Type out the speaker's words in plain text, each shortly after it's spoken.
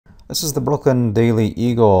This is the Brooklyn Daily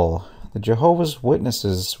Eagle. The Jehovah's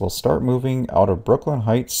Witnesses will start moving out of Brooklyn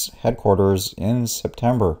Heights headquarters in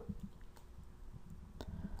September.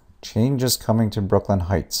 Change is coming to Brooklyn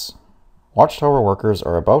Heights. Watchtower workers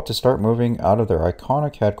are about to start moving out of their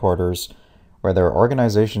iconic headquarters, where their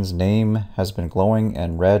organization's name has been glowing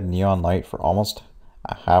in red neon light for almost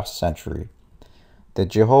a half century. The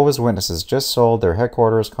Jehovah's Witnesses just sold their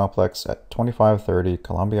headquarters complex at 2530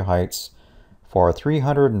 Columbia Heights for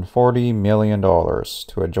 $340 million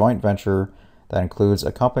to a joint venture that includes a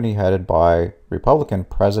company headed by Republican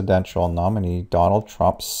presidential nominee Donald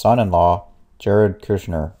Trump's son-in-law, Jared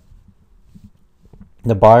Kushner.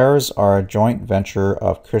 The buyers are a joint venture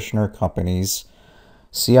of Kushner companies,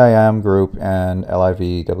 CIM Group and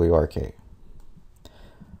LIVWRK.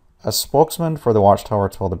 A spokesman for the Watchtower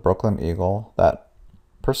told the Brooklyn Eagle that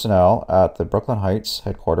personnel at the Brooklyn Heights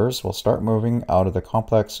headquarters will start moving out of the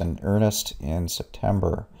complex in earnest in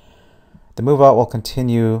September. The move-out will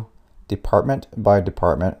continue department by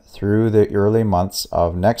department through the early months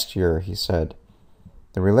of next year, he said.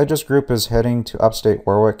 The religious group is heading to upstate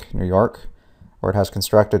Warwick, New York, where it has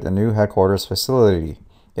constructed a new headquarters facility.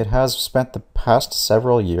 It has spent the past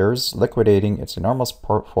several years liquidating its enormous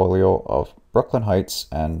portfolio of Brooklyn Heights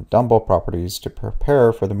and Dumbo properties to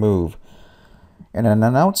prepare for the move. In an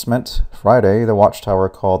announcement Friday, the Watchtower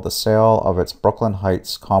called the sale of its Brooklyn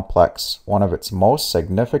Heights complex one of its most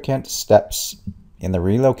significant steps in the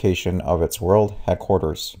relocation of its world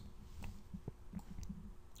headquarters.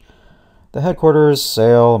 The headquarters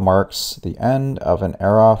sale marks the end of an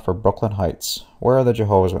era for Brooklyn Heights, where the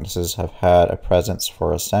Jehovah's Witnesses have had a presence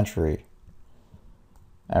for a century.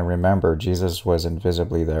 And remember, Jesus was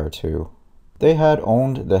invisibly there too. They had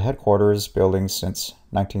owned the headquarters building since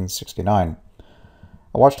 1969.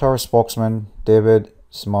 A Watchtower spokesman, David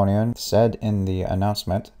Simonian, said in the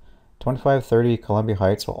announcement, 2530 Columbia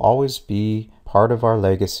Heights will always be part of our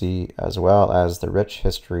legacy as well as the rich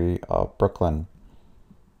history of Brooklyn.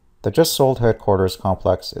 The just sold headquarters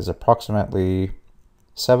complex is approximately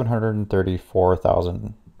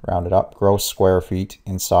 734,000 rounded up gross square feet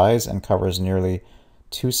in size and covers nearly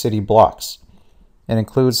 2 city blocks. It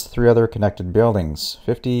includes 3 other connected buildings,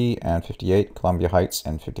 50 and 58 Columbia Heights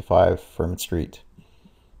and 55 Fermat Street.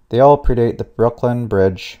 They all predate the Brooklyn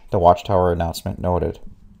Bridge, the Watchtower announcement noted.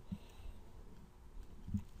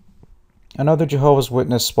 Another Jehovah's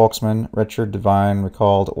Witness spokesman, Richard Devine,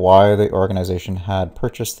 recalled why the organization had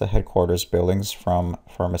purchased the headquarters buildings from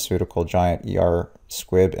pharmaceutical giant E.R.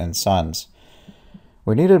 Squibb and Sons.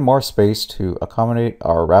 We needed more space to accommodate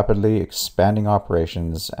our rapidly expanding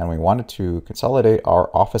operations, and we wanted to consolidate our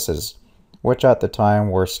offices, which at the time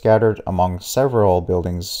were scattered among several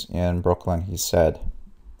buildings in Brooklyn, he said.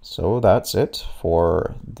 So that's it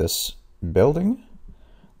for this building.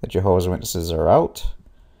 The Jehovah's Witnesses are out,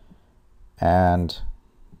 and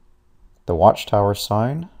the Watchtower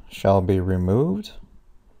sign shall be removed.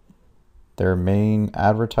 Their main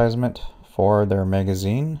advertisement for their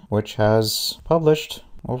magazine, which has published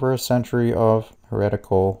over a century of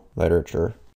heretical literature.